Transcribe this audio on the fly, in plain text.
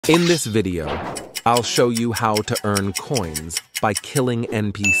In this video, I'll show you how to earn coins by killing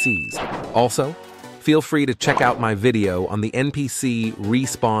NPCs. Also, feel free to check out my video on the NPC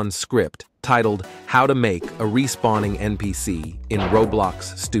respawn script titled How to Make a Respawning NPC in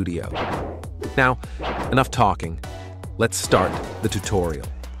Roblox Studio. Now, enough talking. Let's start the tutorial.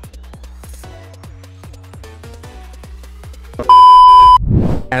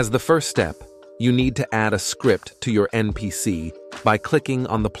 As the first step, you need to add a script to your NPC by clicking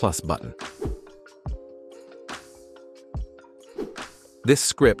on the plus button. This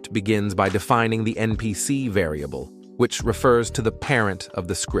script begins by defining the NPC variable, which refers to the parent of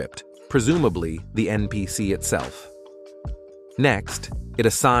the script, presumably the NPC itself. Next, it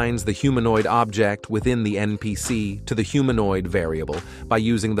assigns the humanoid object within the NPC to the humanoid variable by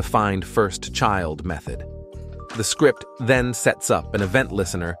using the findFirstChild method. The script then sets up an event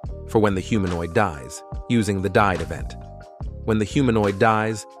listener for when the humanoid dies, using the died event. When the humanoid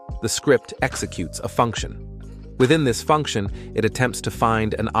dies, the script executes a function. Within this function, it attempts to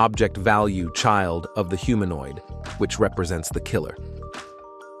find an object value child of the humanoid, which represents the killer.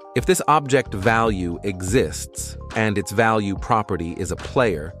 If this object value exists and its value property is a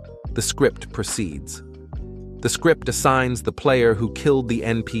player, the script proceeds. The script assigns the player who killed the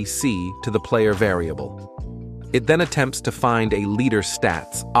NPC to the player variable. It then attempts to find a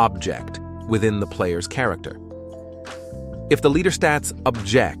leaderstats object within the player's character. If the leaderstats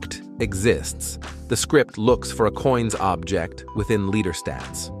object exists, the script looks for a coins object within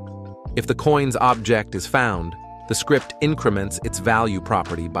leaderstats. If the coins object is found, the script increments its value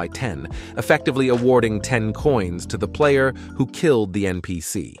property by 10, effectively awarding 10 coins to the player who killed the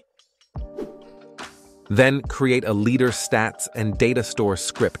NPC. Then create a leaderstats and data store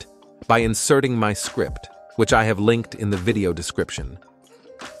script by inserting my script, which I have linked in the video description.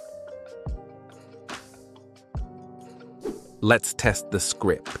 Let's test the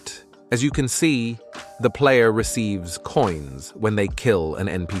script. As you can see, the player receives coins when they kill an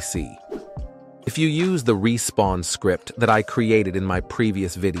NPC. If you use the respawn script that I created in my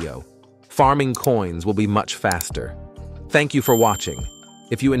previous video, farming coins will be much faster. Thank you for watching.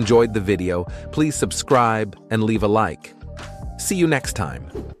 If you enjoyed the video, please subscribe and leave a like. See you next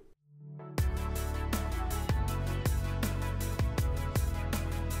time.